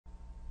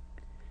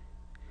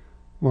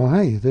Well,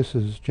 hi, this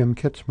is Jim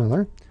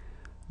Kitzmiller. I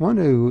want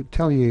to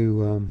tell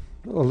you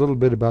a little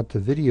bit about the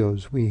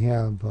videos we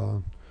have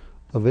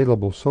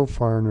available so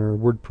far in our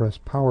WordPress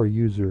Power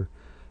User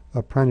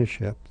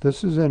Apprenticeship.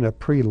 This is in a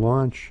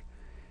pre-launch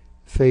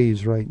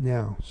phase right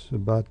now,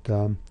 but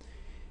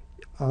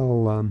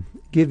I'll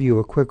give you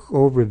a quick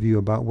overview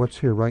about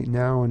what's here right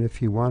now, and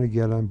if you want to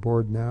get on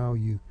board now,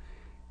 you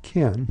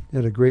can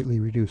at a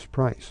greatly reduced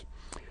price.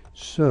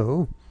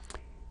 So,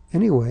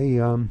 anyway,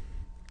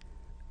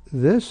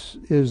 this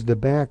is the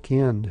back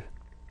end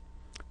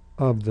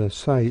of the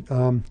site.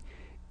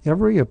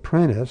 Every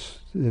apprentice,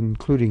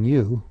 including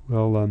you,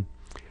 will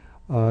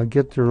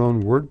get their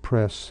own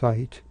WordPress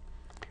site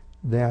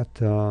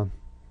that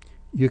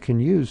you can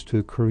use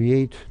to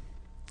create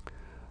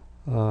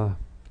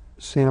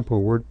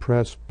sample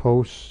WordPress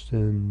posts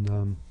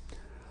and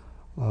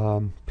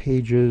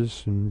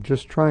pages, and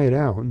just try it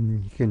out.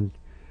 And you can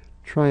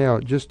try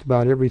out just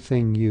about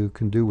everything you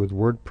can do with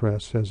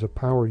WordPress as a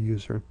power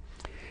user.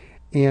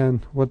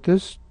 And what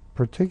this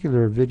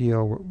particular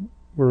video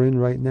we're in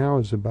right now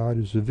is about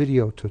is the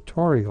video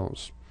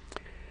tutorials.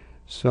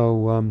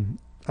 So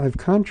I've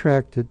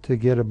contracted to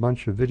get a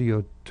bunch of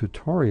video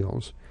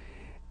tutorials,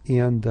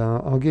 and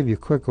I'll give you a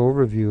quick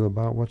overview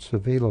about what's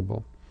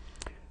available.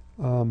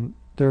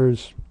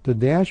 There's the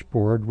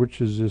dashboard, which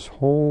is this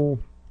whole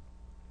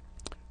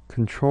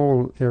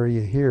control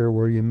area here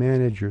where you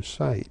manage your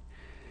site.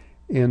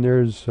 And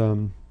there's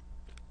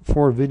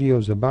 4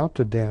 videos about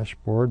the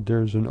dashboard.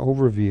 There's an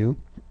overview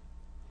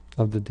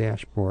of the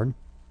dashboard,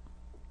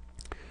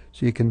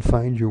 so you can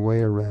find your way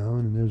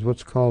around. And there's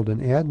what's called an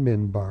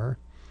admin bar,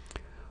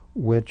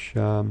 which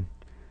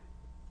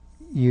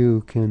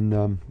you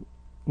can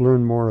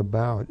learn more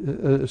about.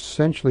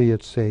 Essentially,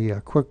 it's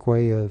a quick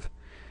way of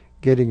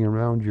getting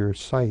around your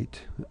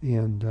site,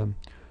 and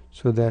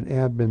so that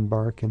admin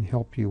bar can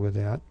help you with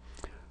that.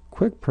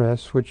 Quick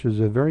Press, which is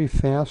a very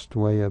fast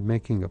way of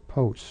making a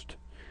post.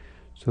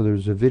 So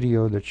there's a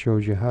video that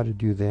shows you how to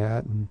do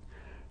that, and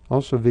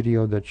also a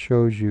video that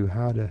shows you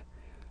how to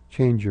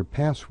change your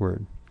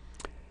password.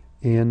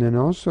 And then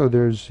also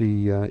there's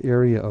the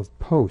area of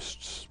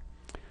posts.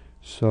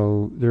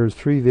 So there's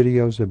 3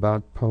 videos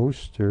about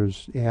posts.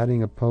 There's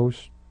adding a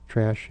post,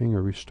 trashing,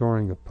 or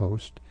restoring a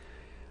post.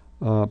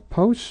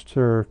 Posts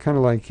are kind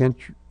of like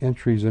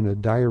entries in a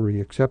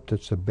diary, except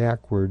it's a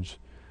backwards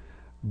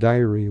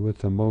diary with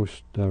the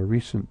most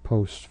recent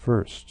posts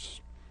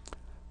first.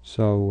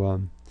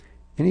 So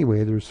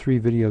anyway, there's 3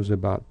 videos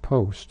about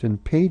posts.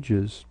 And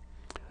pages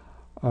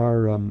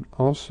are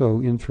also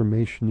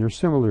information. They're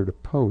similar to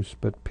posts,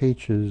 but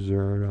pages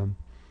are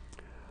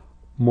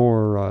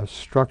more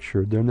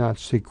structured. They're not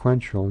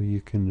sequential.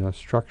 You can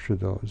structure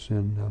those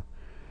in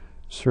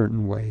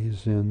certain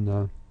ways,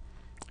 and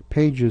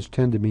pages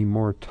tend to be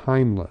more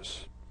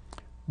timeless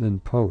than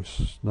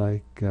posts.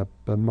 Like a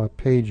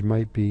page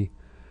might be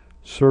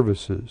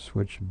services,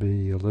 which would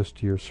be a list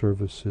of your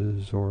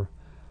services, or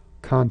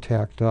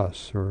contact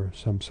us, or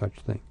some such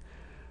thing.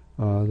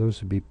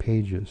 Those would be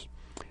pages.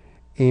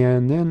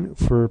 And then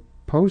for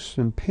posts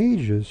and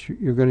pages,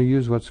 you're going to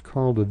use what's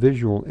called a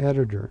visual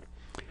editor.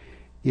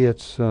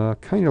 It's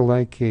kind of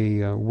like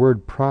a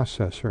word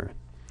processor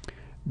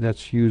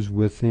that's used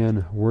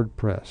within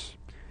WordPress.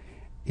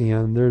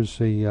 And there's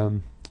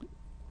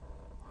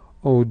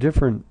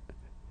different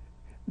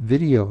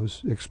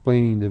videos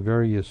explaining the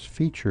various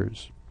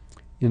features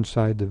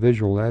inside the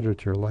visual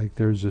editor. Like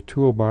there's a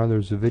toolbar,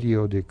 there's a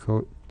video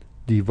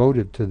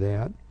devoted to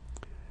that.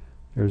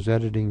 There's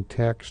editing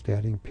text,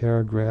 adding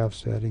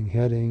paragraphs, adding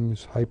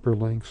headings,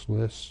 hyperlinks,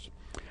 lists.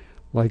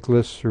 Like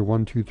lists are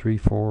 1, 2, 3,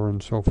 4,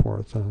 and so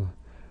forth. A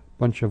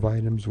bunch of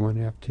items one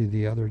after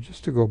the other.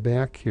 Just to go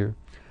back here,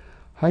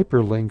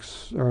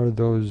 hyperlinks are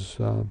those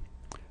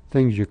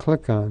things you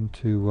click on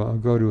to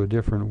go to a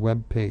different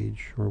web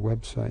page or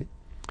website.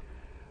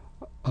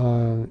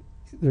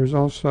 There's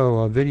also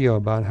a video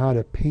about how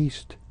to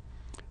paste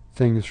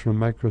things from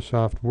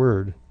Microsoft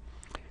Word.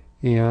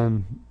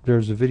 And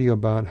there's a video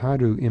about how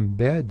to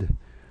embed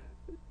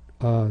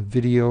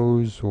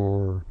videos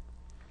or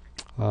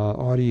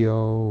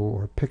audio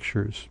or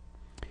pictures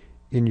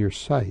in your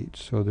site.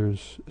 So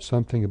there's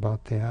something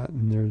about that.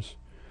 And there's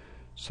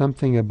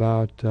something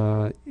about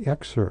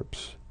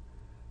excerpts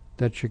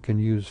that you can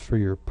use for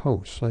your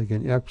posts. Like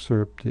an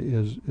excerpt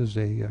is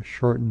a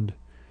shortened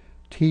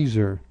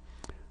teaser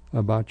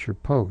about your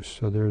post.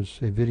 So there's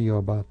a video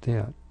about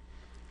that.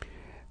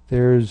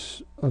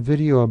 There's a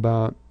video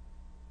about,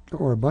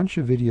 or a bunch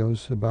of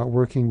videos about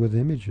working with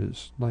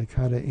images, like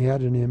how to add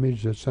an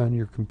image that's on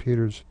your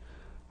computer's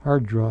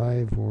hard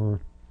drive, or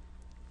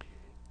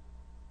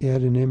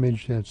add an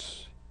image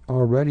that's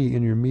already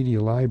in your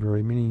media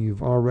library, meaning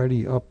you've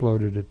already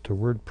uploaded it to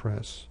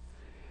WordPress.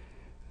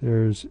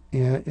 There's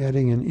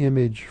adding an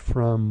image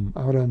from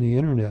out on the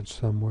internet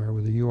somewhere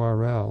with a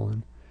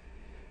URL.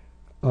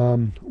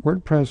 And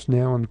WordPress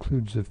now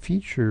includes a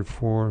feature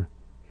for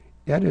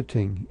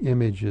editing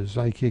images,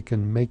 like you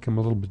can make them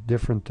a little bit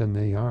different than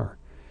they are,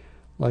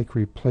 like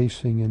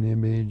replacing an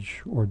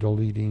image or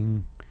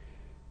deleting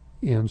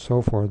and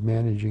so forth,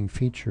 managing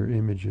feature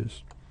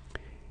images.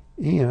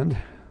 And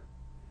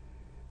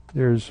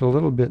there's a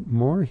little bit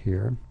more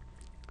here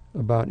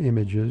about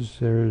images.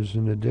 There's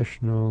an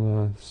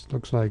additional,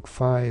 looks like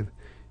 5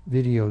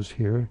 videos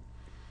here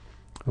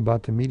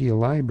about the media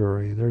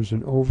library. There's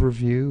an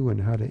overview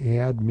and how to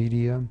add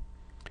media,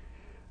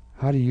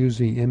 how to use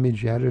the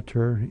image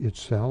editor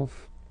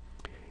itself,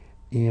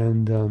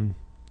 and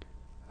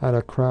how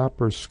to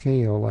crop or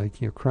scale.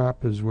 Like,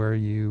 crop is where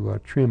you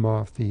trim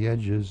off the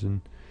edges,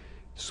 and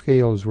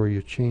scale is where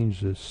you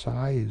change the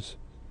size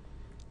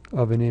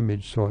of an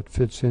image so it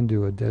fits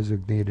into a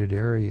designated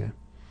area.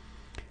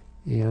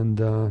 And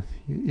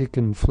it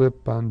can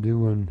flip,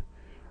 undo, and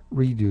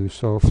redo.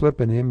 So flip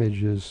an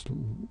image is,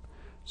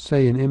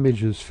 say an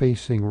image is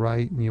facing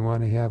right and you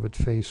want to have it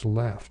face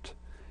left.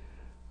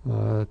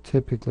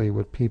 Typically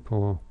what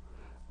people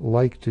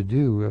like to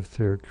do if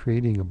they're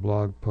creating a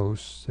blog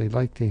post, they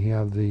like to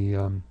have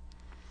the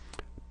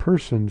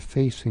person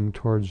facing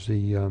towards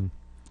the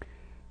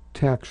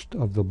text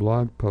of the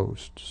blog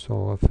post.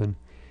 So if an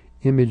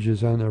image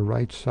is on the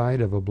right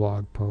side of a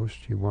blog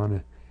post, you want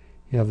to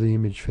have the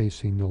image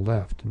facing the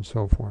left, and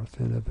so forth.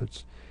 And if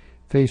it's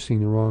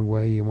facing the wrong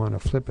way, you want to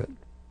flip it.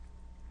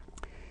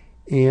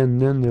 And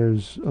then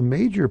there's a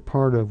major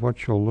part of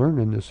what you'll learn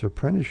in this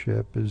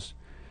apprenticeship is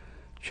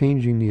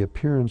changing the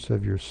appearance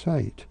of your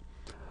site.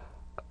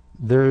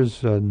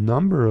 There's a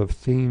number of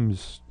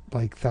themes,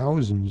 like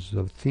thousands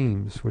of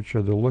themes, which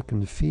are the look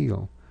and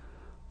feel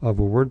of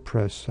a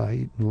WordPress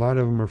site. A lot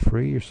of them are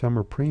free, or some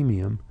are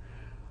premium.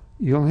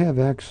 You'll have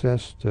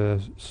access to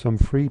some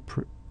free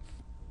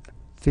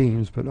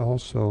themes, but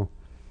also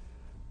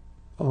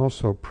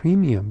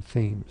premium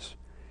themes.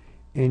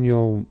 And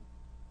you'll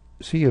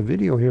see a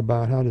video here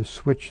about how to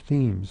switch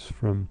themes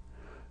from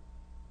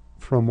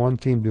one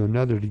theme to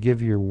another to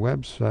give your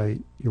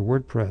website, your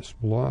WordPress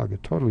blog, a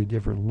totally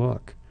different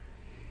look.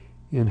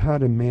 And how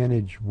to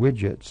manage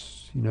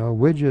widgets.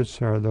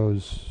 Widgets are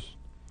those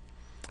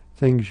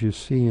things you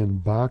see in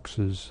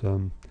boxes.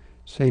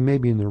 Say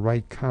maybe in the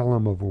right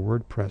column of a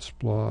WordPress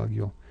blog,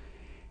 you'll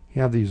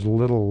have these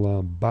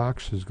little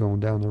boxes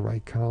going down the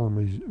right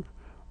column,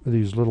 or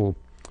these little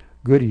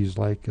goodies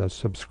like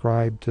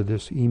subscribe to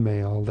this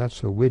email.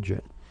 That's a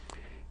widget.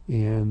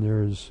 And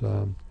there's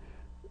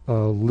a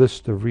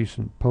list of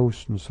recent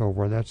posts and so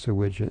forth. That's a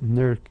widget. And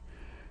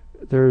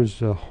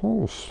there's a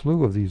whole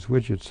slew of these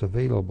widgets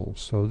available.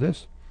 So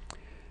this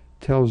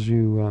tells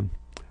you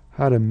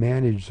how to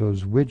manage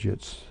those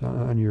widgets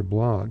on your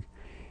blog.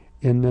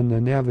 And then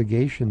the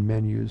navigation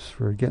menus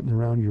for getting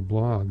around your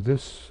blog.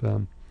 This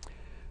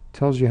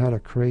tells you how to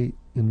create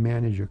and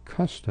manage a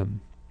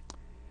custom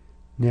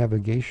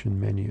navigation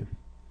menu.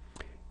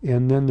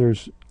 And then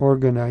there's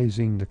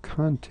organizing the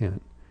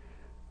content.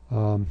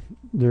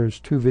 There's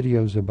 2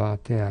 videos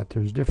about that.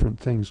 There's different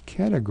things.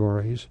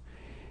 Categories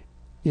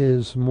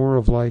is more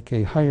of like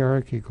a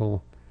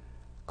hierarchical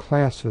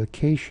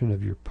classification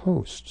of your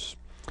posts.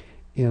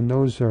 And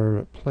those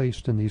are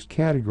placed in these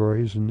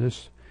categories, and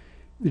this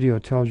video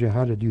tells you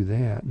how to do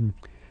that. And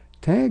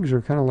tags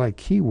are kind of like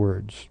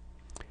keywords.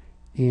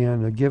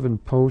 And a given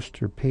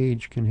post or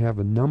page can have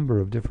a number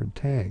of different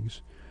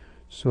tags.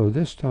 So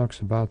this talks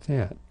about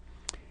that.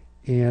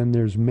 And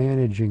there's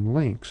managing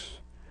links.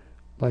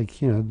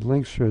 Like,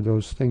 links are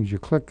those things you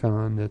click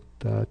on that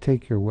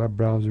take your web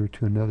browser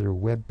to another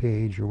web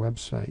page or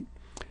website.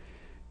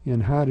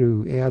 And how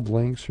to add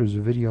links, there's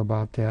a video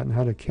about that, and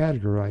how to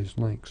categorize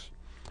links.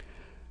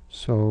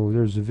 So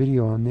there's a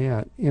video on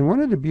that. And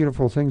one of the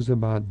beautiful things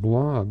about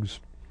blogs,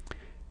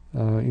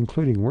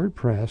 including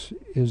WordPress,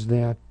 is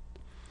that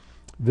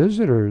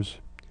visitors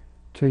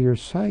to your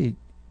site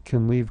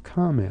can leave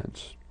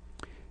comments.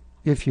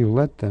 If you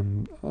let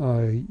them,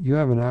 you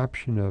have an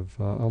option of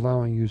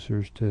allowing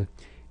users to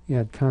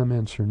add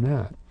comments or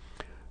not.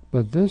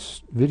 But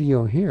this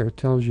video here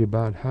tells you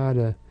about how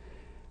to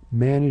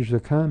manage the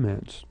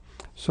comments.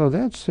 So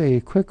that's a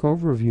quick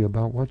overview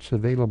about what's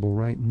available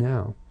right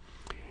now.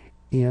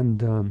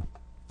 And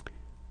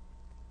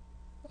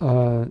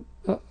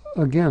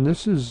again,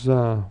 this is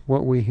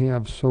what we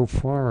have so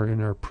far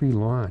in our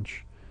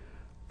pre-launch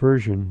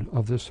version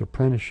of this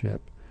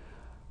apprenticeship.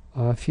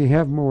 If you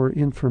have more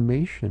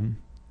information,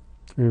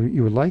 or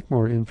you would like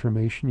more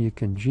information, you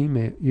can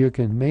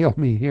mail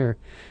me here,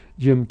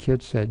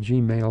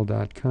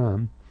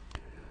 jimkitz@gmail.com.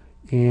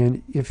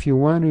 And if you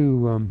want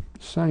to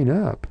sign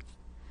up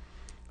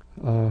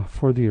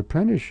for the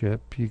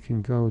apprenticeship, you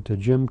can go to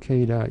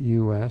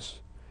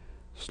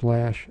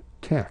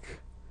jimk.us/tech,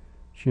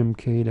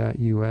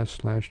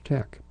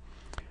 jimk.us/tech.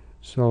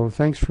 So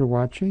thanks for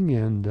watching,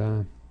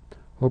 and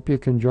hope you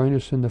can join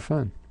us in the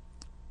fun.